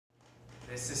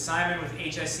This is Simon with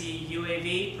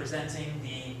HSE-UAV presenting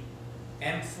the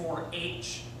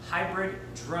M4H hybrid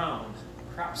drone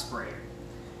crop sprayer.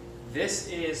 This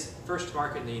is first to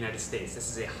market in the United States.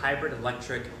 This is a hybrid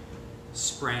electric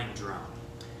spraying drone.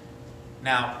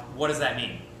 Now, what does that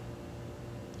mean?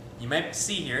 You might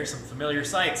see here some familiar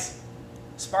sights.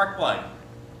 Spark plug,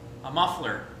 a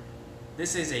muffler.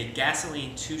 This is a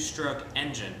gasoline two-stroke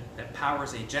engine that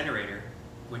powers a generator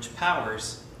which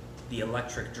powers the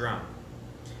electric drone.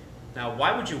 Now,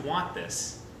 why would you want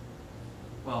this?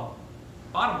 Well,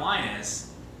 bottom line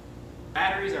is,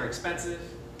 batteries are expensive,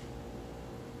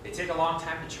 they take a long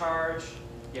time to charge,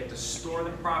 you have to store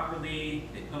them properly,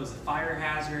 they pose a fire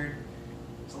hazard.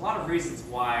 There's a lot of reasons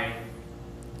why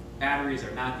batteries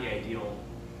are not the ideal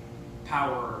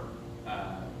power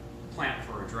plant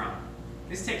for a drone.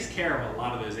 This takes care of a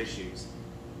lot of those issues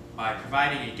by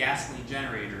providing a gasoline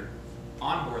generator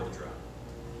on board the drone.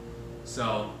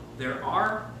 So there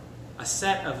are a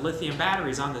set of lithium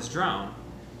batteries on this drone,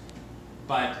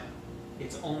 but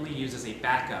it's only used as a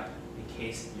backup in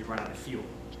case you run out of fuel.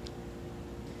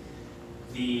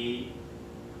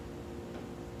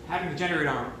 Having the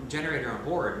generator on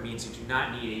board means you do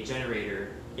not need a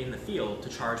generator in the field to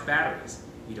charge batteries.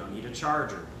 You don't need a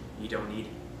charger. You don't need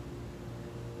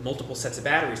multiple sets of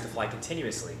batteries to fly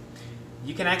continuously.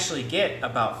 You can actually get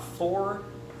about 4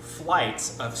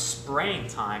 flights of spraying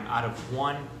time out of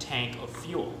 1 tank of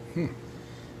fuel.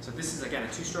 So this is, again,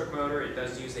 a two-stroke motor. It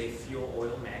does use a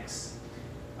fuel-oil mix.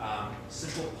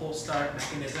 Simple pull start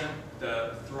mechanism.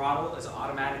 The throttle is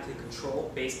automatically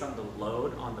controlled based on the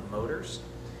load on the motors.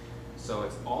 So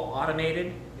it's all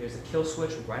automated. There's a kill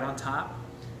switch right on top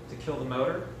to kill the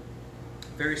motor.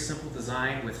 Very simple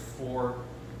design with 4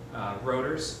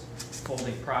 rotors,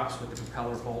 folding props with the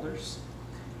propeller folders.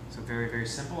 So very, very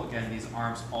simple. Again, these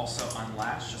arms also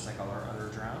unlatch, just like all our other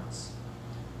drones,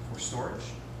 for storage.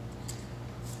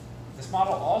 This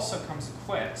model also comes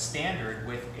equipped, standard,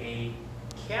 with a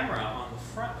camera on the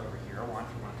front over here. If you want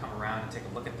to come around and take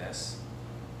a look at this.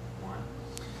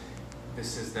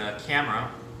 This is the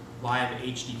camera, live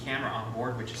HD camera on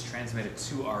board, which is transmitted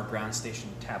to our ground station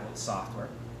tablet software.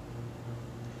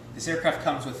 This aircraft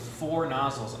comes with 4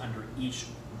 nozzles under each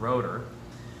rotor,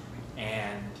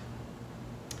 and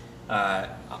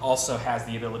also has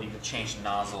the ability to change the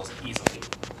nozzles easily.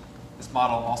 This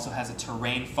model also has a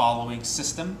terrain following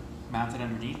system mounted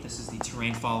underneath. This is the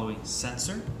terrain following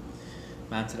sensor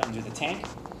mounted under the tank,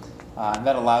 and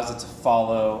that allows it to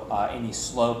follow any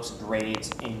slopes, grades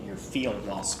in your field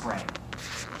while spraying.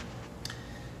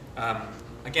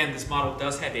 Again, this model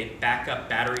does have a backup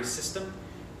battery system.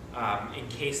 In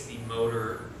case the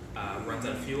motor runs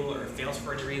out of fuel or fails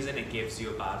for any reason, it gives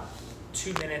you about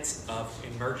 2 minutes of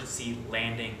emergency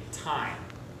landing time.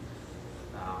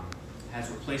 Has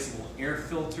replaceable air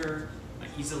filter, an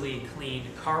easily cleaned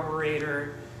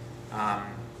carburetor.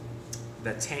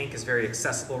 The tank is very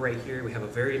accessible right here. We have a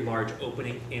very large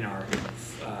opening in our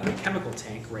chemical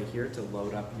tank right here to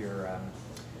load up your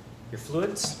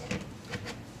fluids.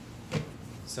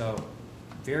 So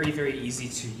very, very easy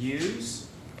to use.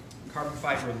 Carbon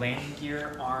fiber landing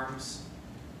gear, arms,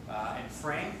 and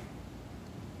frame.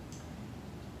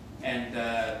 And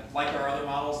like our other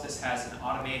models, this has an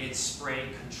automated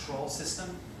spray control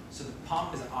system. So the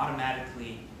pump is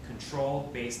automatically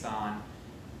controlled based on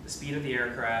the speed of the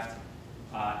aircraft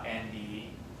and the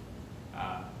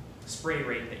spray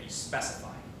rate that you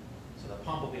specify. So the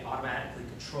pump will be automatically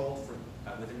controlled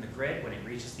within the grid. When it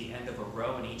reaches the end of a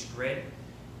row in each grid,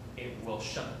 it will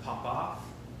shut the pump off.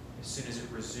 As soon as it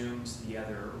resumes the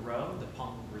other row, the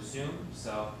pump will resume.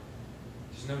 So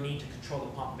there's no need to control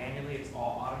the pump manually. It's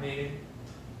all automated.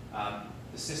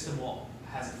 The system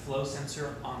has a flow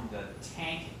sensor on the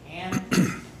tank and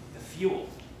the fuel.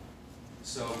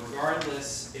 So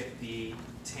regardless if the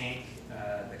tank,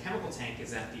 the chemical tank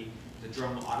is empty, the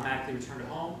drone will automatically return to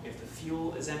home. If the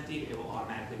fuel is empty, it will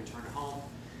automatically return to home.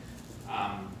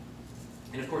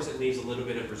 And of course, it leaves a little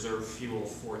bit of reserve fuel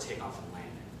for takeoff and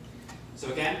landing. So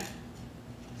again,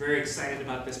 very excited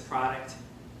about this product.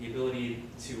 The ability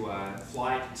to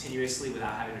fly continuously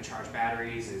without having to charge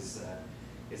batteries is a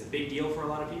big deal for a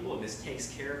lot of people, and this takes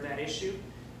care of that issue.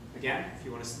 Again, if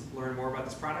you want to learn more about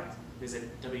this product,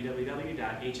 visit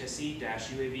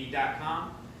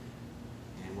www.hse-uav.com,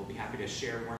 and we'll be happy to share more